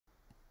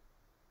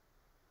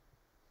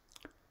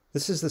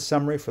This is the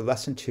summary for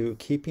Lesson 2,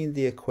 keeping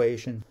the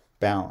equation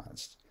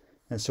balanced.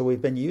 And so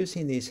we've been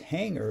using these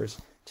hangers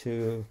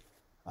to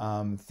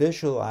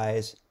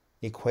visualize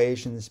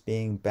equations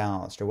being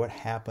balanced, or what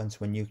happens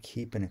when you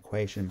keep an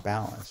equation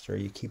balanced, or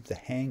you keep the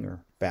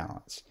hanger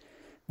balanced.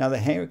 Now the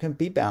hanger can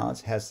be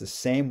balanced, has the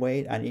same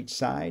weight on each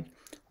side,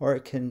 or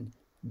it can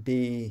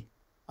be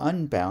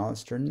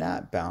unbalanced or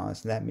not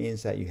balanced. And that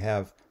means that you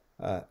have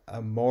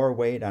a more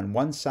weight on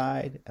one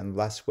side and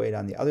less weight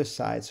on the other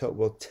side, so it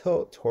will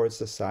tilt towards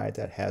the side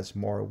that has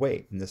more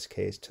weight, in this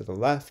case to the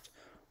left,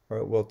 or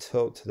it will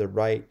tilt to the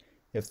right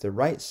if the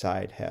right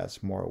side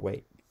has more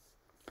weight.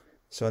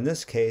 So in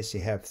this case, you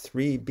have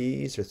 3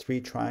 B's or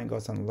 3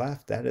 triangles on the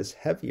left. That is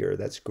heavier,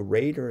 that's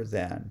greater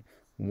than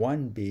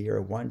 1 B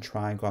or 1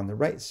 triangle on the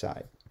right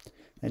side.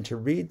 And to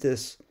read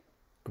this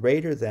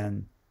greater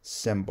than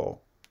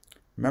symbol,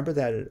 remember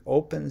that it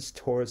opens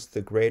towards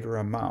the greater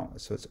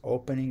amount. So it's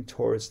opening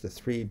towards the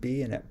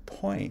 3B and it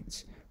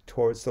points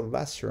towards the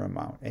lesser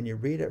amount. And you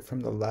read it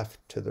from the left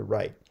to the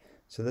right.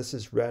 So this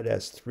is read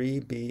as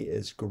 3B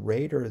is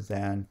greater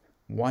than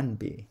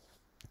 1B.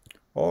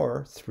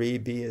 Or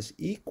 3B is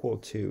equal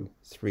to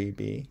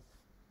 3B.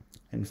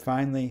 And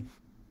finally,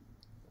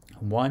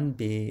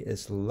 1B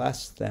is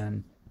less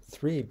than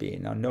 3B.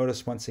 Now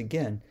notice once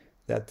again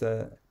that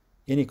the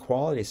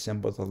inequality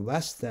symbol, the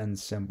less than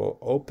symbol,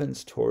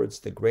 opens towards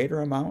the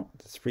greater amount,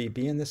 the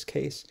 3B in this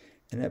case,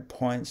 and it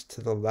points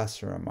to the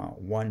lesser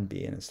amount,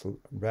 1B, and it's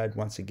read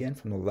once again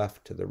from the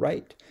left to the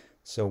right.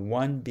 So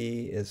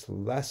 1B is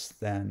less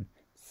than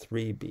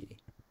 3B.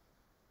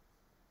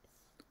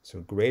 So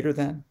greater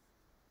than,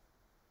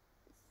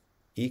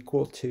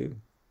 equal to,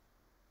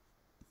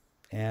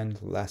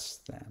 and less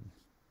than.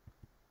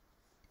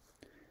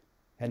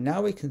 And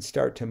now we can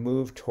start to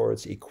move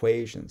towards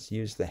equations,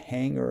 use the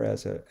hanger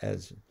as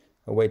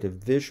a way to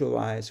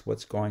visualize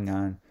what's going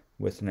on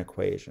with an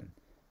equation.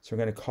 So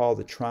we're going to call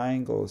the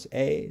triangles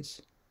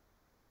A's.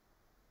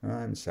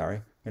 I'm sorry,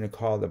 we're going to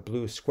call the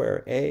blue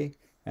square A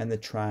and the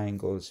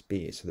triangles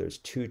B. So there's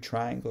 2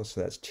 triangles,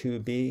 so that's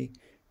 2B,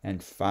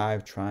 and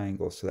 5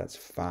 triangles, so that's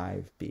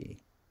 5B.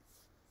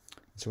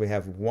 So we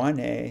have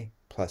 1A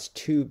plus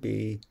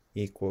 2B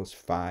equals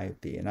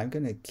 5B. And I'm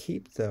going to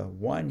keep the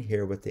 1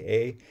 here with the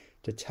A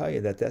to tell you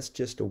that that's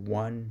just a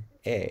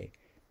 1A.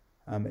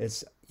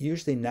 It's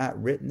usually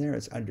not written there.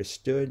 It's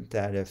understood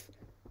that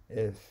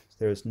if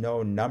there's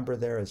no number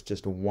there, it's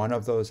just one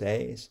of those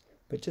A's.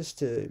 But just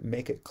to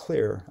make it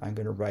clear, I'm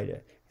going to write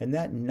it. And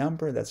that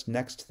number that's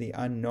next to the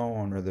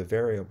unknown or the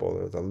variable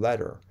or the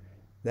letter,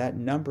 that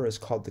number is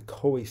called the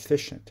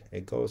coefficient.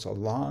 It goes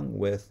along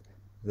with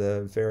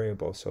the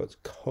variable, so it's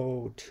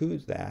co to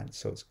that,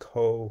 so it's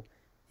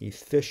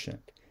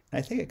coefficient. And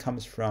I think it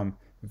comes from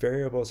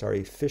variables are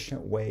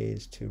efficient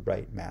ways to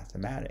write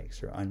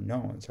mathematics, or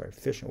unknowns are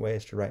efficient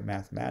ways to write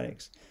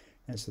mathematics.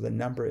 And so the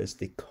number is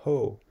the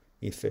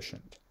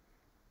coefficient.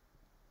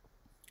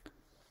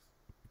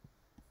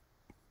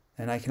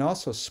 And I can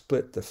also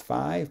split the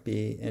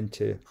 5B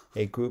into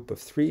a group of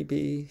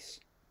 3B's,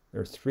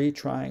 or 3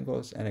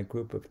 triangles, and a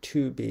group of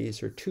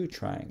 2B's, or 2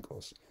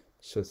 triangles.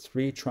 So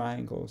 3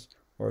 triangles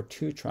or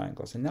 2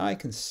 triangles. And now I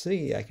can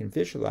see, I can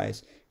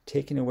visualize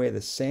taking away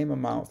the same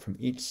amount from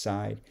each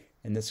side,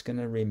 and it's going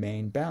to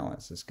remain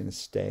balanced. It's going to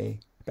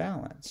stay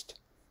balanced.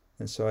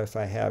 And so if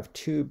I have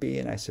 2B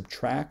and I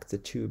subtract the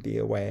 2B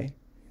away,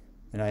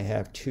 and I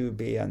have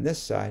 2B on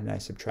this side and I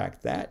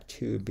subtract that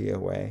 2B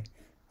away,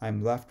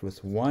 I'm left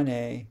with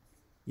 1A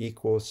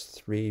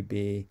equals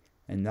 3B.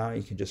 And now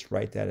you can just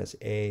write that as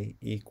A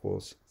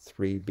equals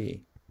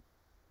 3B.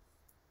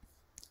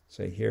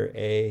 So here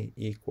A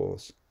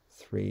equals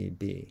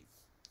 3B.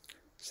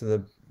 So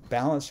the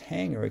balanced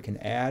hanger, it can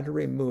add or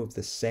remove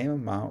the same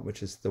amount,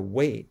 which is the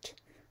weight,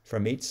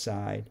 from each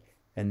side,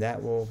 and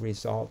that will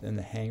result in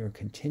the hanger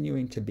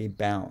continuing to be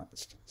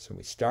balanced. So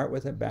we start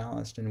with it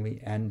balanced and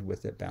we end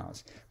with it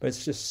balanced. But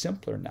it's just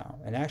simpler now.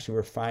 And actually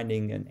we're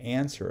finding an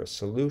answer, a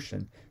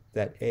solution,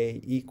 that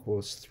A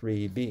equals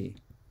 3B.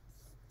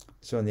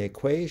 So in the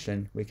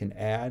equation, we can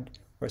add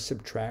or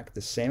subtract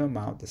the same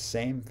amount, the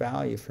same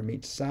value from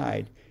each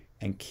side,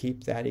 and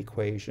keep that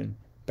equation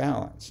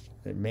balanced.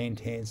 It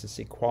maintains this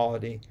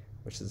equality,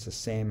 which is the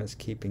same as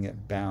keeping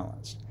it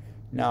balanced.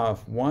 Now,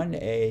 if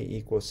 1A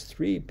equals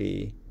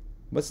 3B,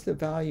 what's the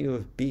value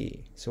of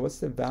B? So what's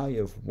the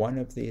value of one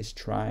of these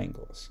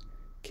triangles?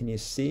 Can you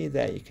see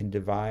that you can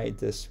divide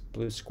this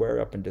blue square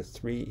up into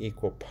 3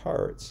 equal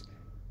parts?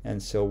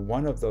 And so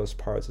one of those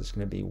parts is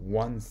going to be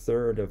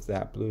 1/3 of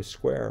that blue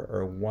square,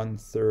 or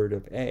 1/3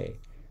 of A.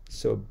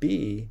 So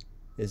B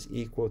is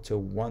equal to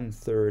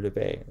 1/3 of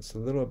A. It's a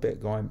little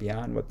bit going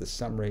beyond what the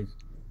summary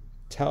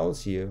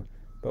tells you,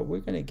 but we're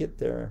going to get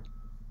there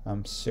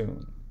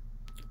soon.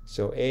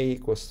 So A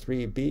equals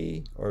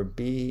 3B, or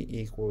B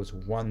equals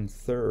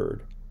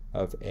 1/3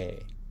 of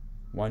A.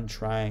 One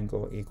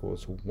triangle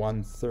equals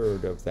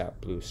 1/3 of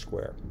that blue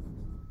square.